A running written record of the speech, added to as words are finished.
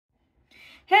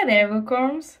Hey there,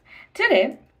 bookworms!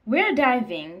 Today, we're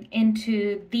diving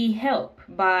into The Help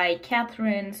by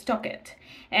Kathryn Stockett.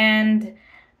 And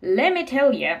let me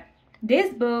tell you,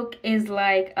 this book is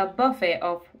like a buffet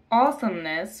of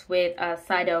awesomeness with a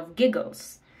side of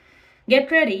giggles. Get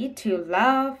ready to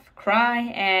laugh, cry,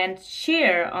 and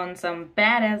cheer on some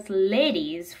badass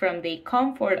ladies from the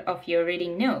comfort of your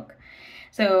reading nook.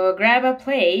 So grab a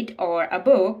plate or a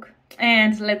book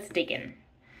and let's dig in.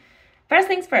 First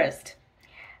things first.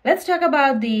 Let's talk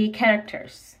about the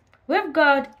characters. We've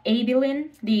got Abilene,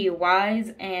 the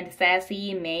wise and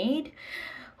sassy maid,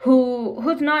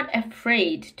 who's not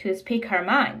afraid to speak her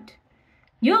mind.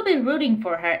 You'll be rooting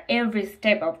for her every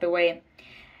step of the way.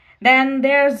 Then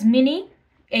there's Minnie,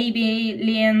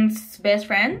 Abilene's best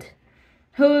friend,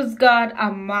 who's got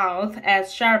a mouth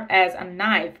as sharp as a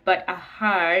knife but a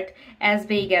heart as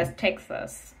big as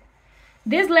Texas.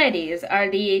 These ladies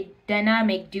are the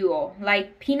dynamic duo,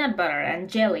 like peanut butter and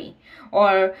jelly,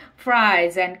 or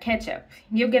fries and ketchup.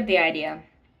 You get the idea.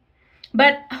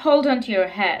 But hold on to your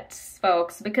hats,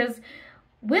 folks, because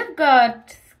we've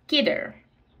got Skidder,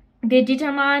 the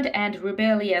determined and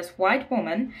rebellious white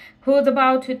woman who's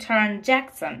about to turn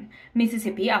Jackson,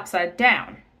 Mississippi, upside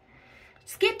down.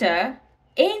 Skidder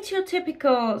ain't your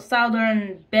typical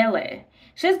Southern belle.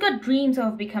 She's got dreams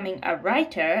of becoming a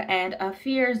writer and a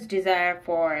fierce desire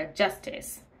for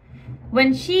justice.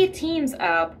 When she teams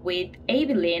up with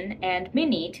Abilene and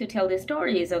Minnie to tell the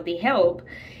stories of The Help,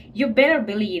 you better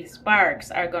believe sparks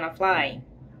are gonna fly.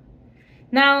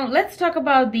 Now, let's talk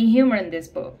about the humor in this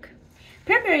book.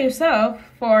 Prepare yourself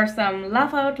for some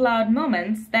laugh out loud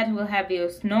moments that will have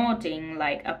you snorting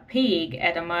like a pig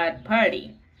at a mud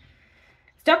party.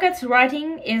 Stockett's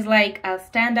writing is like a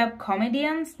stand-up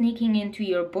comedian sneaking into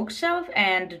your bookshelf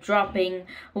and dropping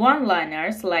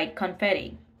one-liners like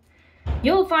confetti.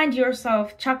 You'll find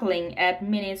yourself chuckling at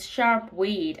Minnie's sharp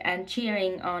wit and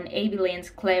cheering on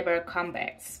Abilene's clever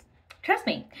comebacks. Trust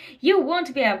me, you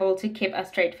won't be able to keep a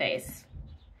straight face.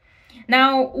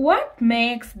 Now, what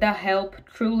makes The Help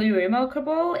truly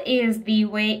remarkable is the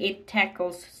way it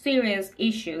tackles serious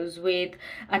issues with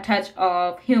a touch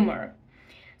of humor.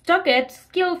 Stockett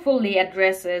skillfully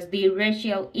addresses the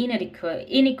racial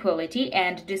inequality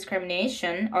and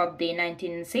discrimination of the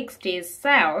 1960s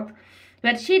South,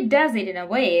 but she does it in a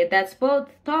way that's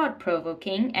both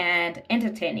thought-provoking and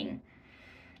entertaining.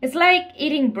 It's like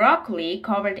eating broccoli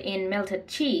covered in melted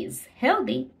cheese,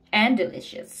 healthy and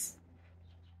delicious.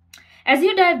 As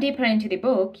you dive deeper into the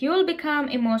book, you'll become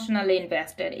emotionally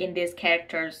invested in these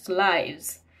characters'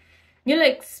 lives. You'll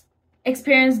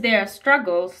experience their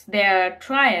struggles, their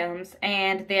triumphs,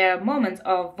 and their moments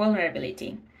of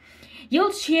vulnerability.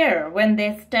 You'll cheer when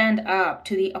they stand up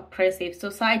to the oppressive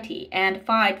society and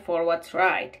fight for what's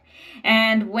right.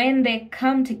 And when they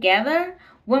come together,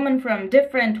 women from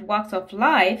different walks of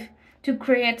life, to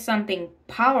create something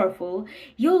powerful,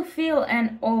 you'll feel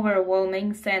an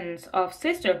overwhelming sense of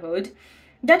sisterhood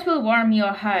that will warm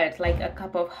your heart like a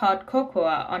cup of hot cocoa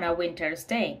on a winter's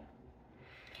day.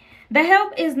 The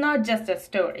Help is not just a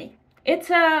story.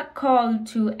 It's a call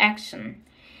to action.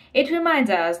 It reminds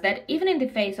us that even in the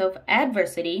face of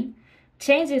adversity,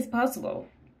 change is possible.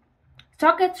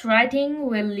 Stockett's writing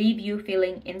will leave you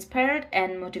feeling inspired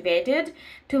and motivated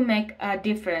to make a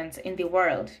difference in the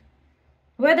world.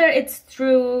 Whether it's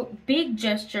through big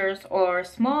gestures or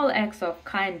small acts of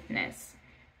kindness.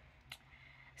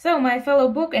 So, my fellow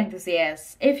book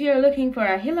enthusiasts, if you're looking for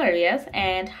a hilarious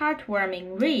and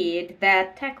heartwarming read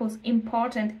that tackles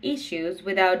important issues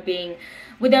without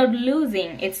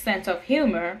losing its sense of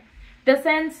humor,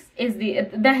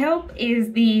 The Help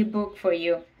is the book for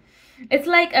you. It's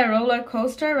like a roller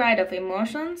coaster ride of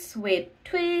emotions with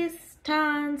twists,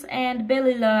 turns, and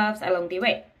belly laughs along the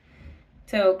way.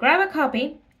 So grab a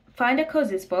copy, find a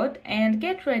cozy spot, and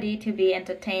get ready to be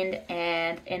entertained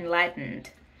and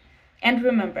enlightened. And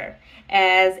remember,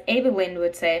 as Abilene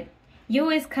would say, you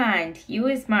is kind, you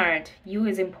is smart, you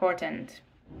is important.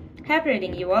 Happy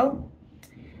reading, you all.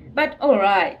 But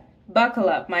alright, buckle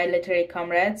up, my literary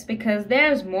comrades, because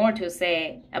there's more to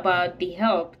say about The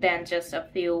Help than just a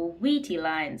few witty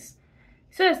lines.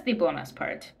 So it's the bonus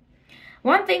part.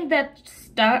 One thing that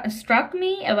struck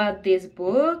me about this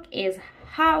book is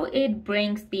how it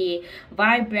brings the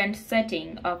vibrant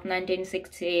setting of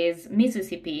 1960s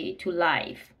Mississippi to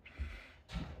life.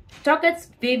 Stockett's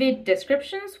vivid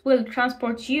descriptions will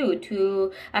transport you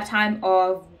to a time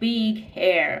of big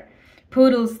hair,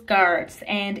 poodle skirts,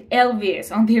 and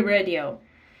Elvis on the radio.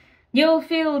 You'll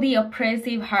feel the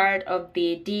oppressive heart of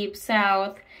the Deep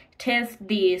South, taste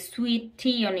the sweet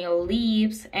tea on your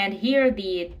lips, and hear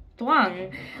the twang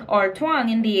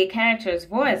in the characters'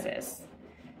 voices.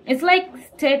 It's like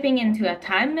stepping into a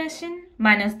time machine,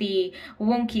 minus the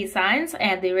wonky science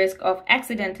and the risk of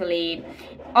accidentally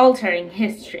altering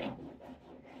history.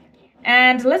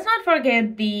 And let's not forget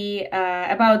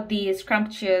about the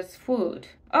scrumptious food.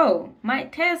 Oh, my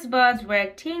taste buds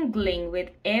were tingling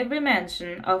with every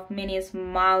mention of Minnie's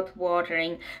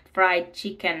mouth-watering fried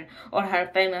chicken or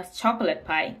her famous chocolate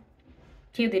pie.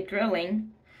 Cue the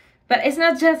drilling. But it's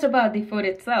not just about the food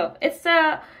itself. It's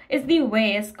the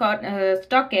way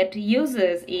Stockett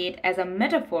uses it as a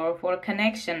metaphor for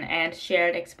connection and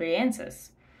shared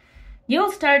experiences.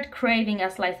 You'll start craving a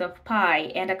slice of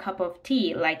pie and a cup of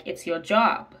tea like it's your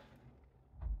job.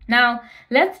 Now,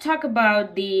 let's talk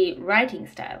about the writing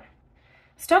style.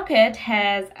 Stockett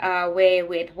has a way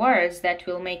with words that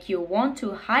will make you want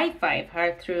to high-five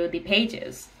her through the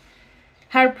pages.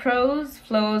 Her prose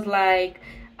flows like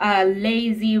a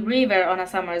lazy river on a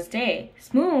summer's day,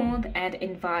 smooth and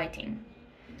inviting.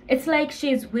 It's like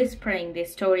she's whispering the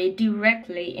story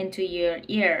directly into your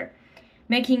ear,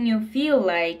 making you feel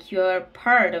like you're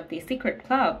part of the secret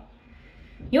club.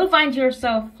 You'll find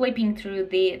yourself flipping through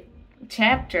the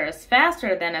chapters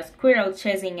faster than a squirrel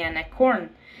chasing an acorn,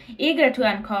 eager to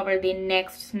uncover the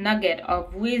next nugget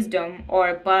of wisdom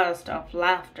or burst of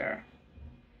laughter.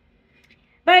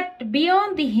 But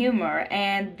beyond the humor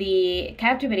and the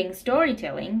captivating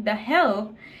storytelling, The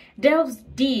Help delves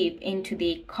deep into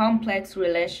the complex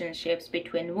relationships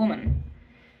between women.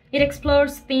 It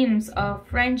explores themes of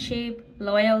friendship,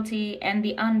 loyalty, and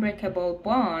the unbreakable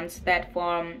bonds that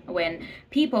form when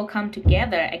people come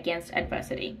together against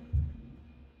adversity.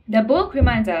 The book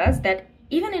reminds us that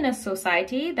even in a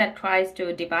society that tries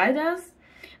to divide us,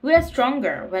 we are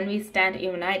stronger when we stand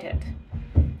united.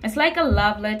 It's like a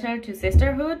love letter to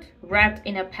sisterhood wrapped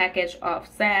in a package of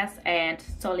sass and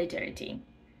solidarity.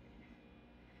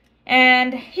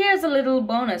 And here's a little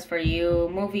bonus for you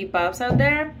movie buffs out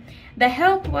there. The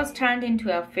Help was turned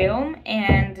into a film,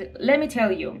 and let me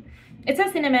tell you, it's a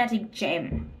cinematic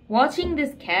gem. Watching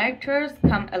these characters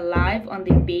come alive on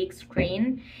the big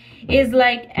screen is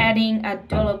like adding a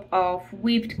dollop of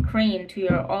whipped cream to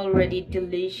your already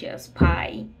delicious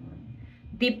pie.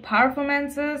 The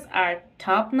performances are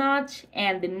top-notch,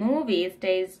 and the movie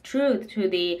stays true to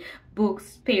the book's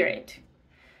spirit.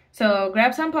 So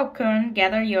grab some popcorn,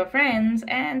 gather your friends,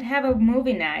 and have a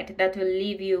movie night that will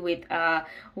leave you with a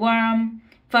warm,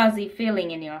 fuzzy feeling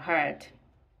in your heart.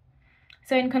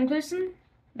 So in conclusion,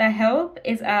 The Help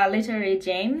is a literary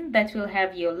gem that will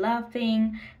have you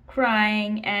laughing,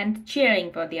 crying, and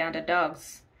cheering for the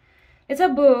underdogs. It's a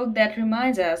book that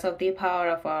reminds us of the power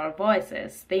of our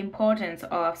voices, the importance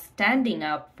of standing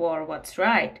up for what's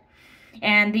right,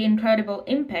 and the incredible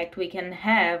impact we can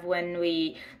have when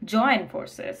we join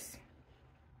forces.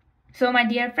 So, my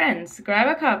dear friends, grab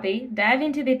a copy, dive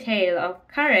into the tale of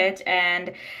courage,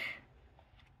 and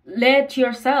let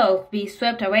yourself be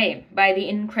swept away by the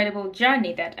incredible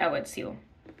journey that awaits you.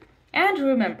 And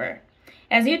remember,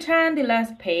 as you turn the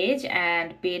last page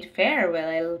and bid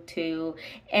farewell to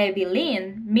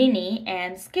Evelyn, Minnie,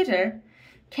 and Skitter,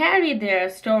 carry their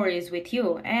stories with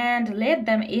you and let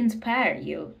them inspire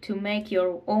you to make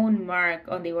your own mark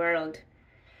on the world.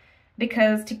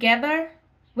 Because together,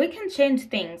 we can change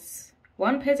things,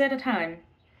 one page at a time.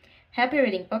 Happy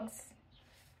reading, folks!